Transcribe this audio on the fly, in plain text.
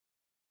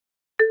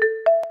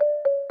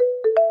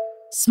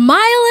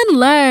Smile and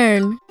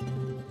learn.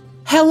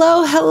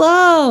 Hello,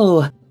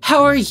 hello!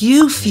 How are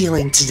you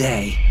feeling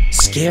today?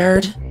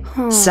 Scared?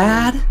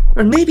 Sad?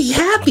 Or maybe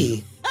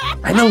happy?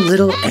 I'm a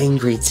little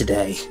angry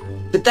today,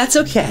 but that's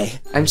okay.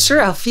 I'm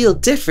sure I'll feel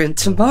different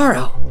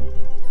tomorrow.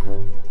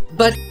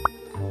 But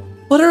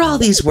what are all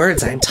these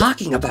words I'm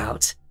talking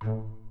about?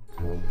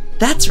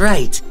 That's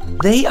right,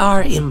 they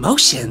are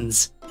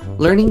emotions.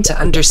 Learning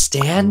to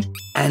understand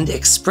and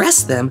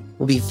express them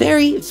will be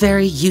very,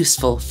 very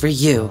useful for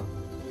you.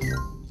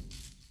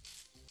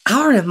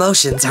 Our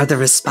emotions are the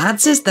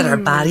responses that our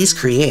bodies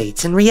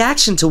create in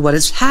reaction to what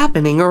is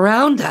happening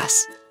around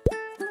us.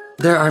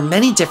 There are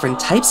many different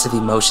types of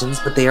emotions,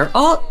 but they are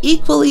all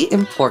equally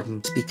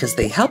important because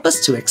they help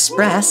us to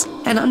express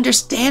and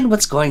understand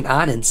what's going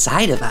on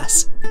inside of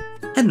us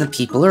and the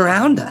people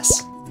around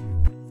us.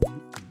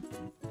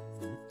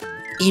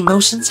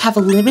 Emotions have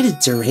a limited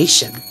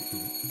duration.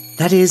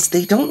 That is,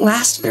 they don't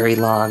last very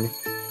long.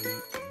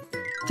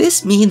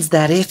 This means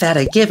that if at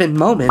a given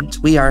moment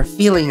we are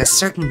feeling a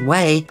certain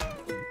way,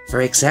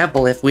 for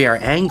example, if we are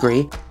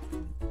angry,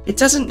 it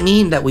doesn't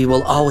mean that we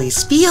will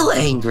always feel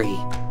angry.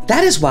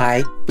 That is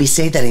why we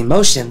say that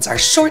emotions are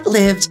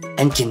short-lived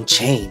and can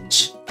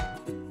change.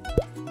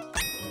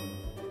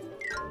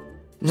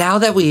 Now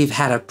that we've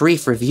had a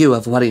brief review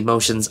of what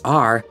emotions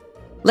are,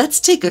 let's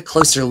take a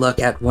closer look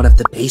at one of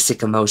the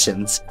basic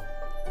emotions.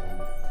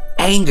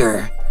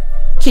 Anger.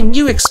 Can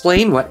you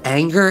explain what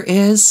anger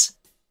is?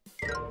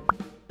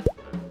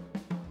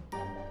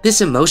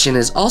 This emotion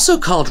is also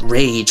called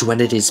rage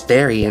when it is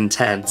very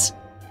intense.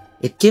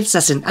 It gives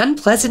us an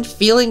unpleasant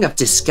feeling of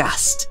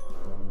disgust.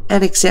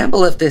 An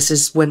example of this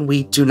is when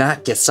we do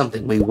not get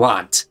something we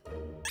want.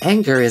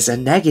 Anger is a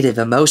negative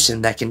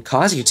emotion that can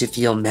cause you to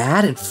feel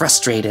mad and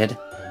frustrated.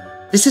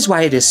 This is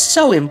why it is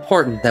so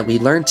important that we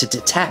learn to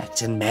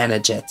detect and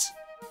manage it.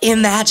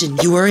 Imagine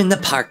you are in the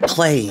park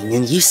playing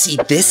and you see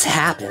this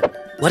happen.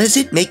 What does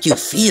it make you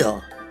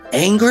feel?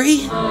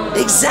 Angry?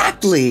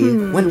 Exactly!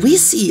 When we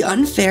see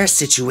unfair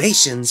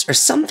situations or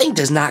something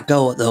does not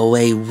go the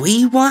way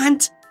we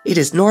want, it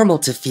is normal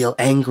to feel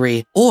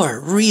angry or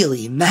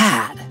really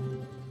mad.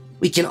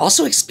 We can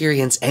also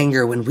experience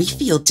anger when we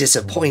feel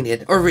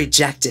disappointed or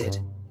rejected.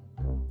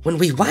 When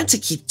we want to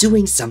keep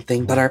doing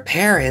something but our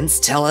parents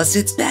tell us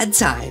it's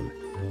bedtime.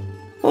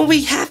 When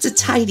we have to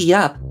tidy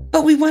up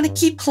but we want to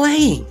keep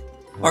playing.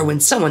 Or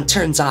when someone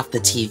turns off the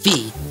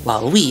TV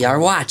while we are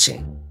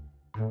watching.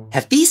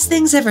 Have these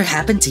things ever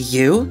happened to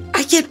you?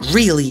 I get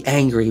really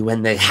angry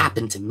when they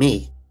happen to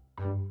me.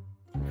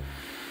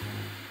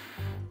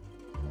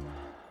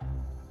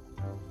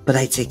 But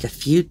I take a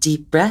few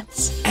deep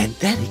breaths and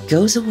then it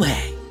goes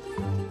away.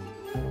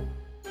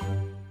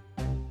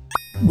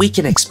 We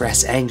can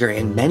express anger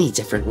in many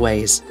different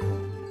ways.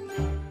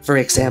 For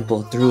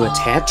example, through a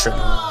tantrum,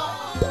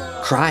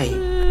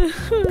 crying,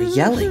 or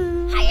yelling.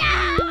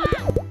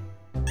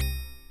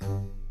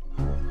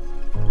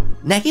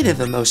 Negative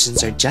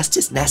emotions are just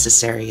as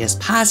necessary as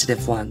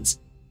positive ones.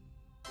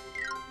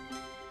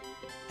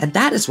 And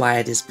that is why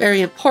it is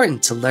very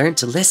important to learn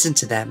to listen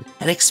to them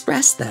and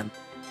express them.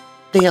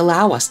 They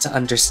allow us to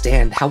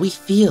understand how we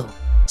feel,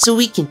 so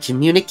we can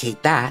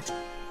communicate that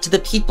to the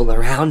people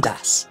around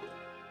us.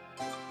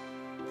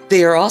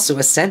 They are also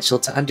essential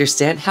to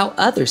understand how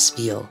others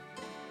feel.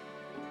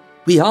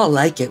 We all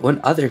like it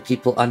when other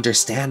people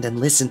understand and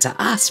listen to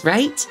us,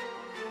 right?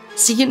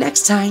 See you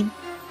next time!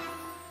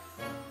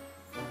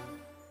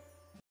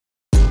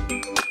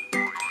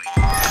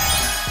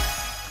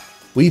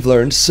 We've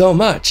learned so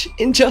much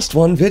in just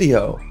one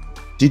video.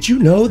 Did you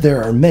know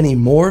there are many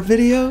more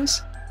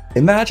videos?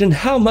 Imagine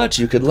how much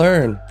you could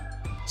learn.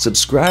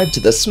 Subscribe to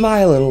the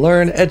Smile and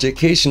Learn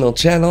educational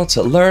channel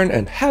to learn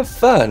and have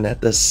fun at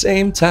the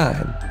same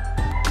time.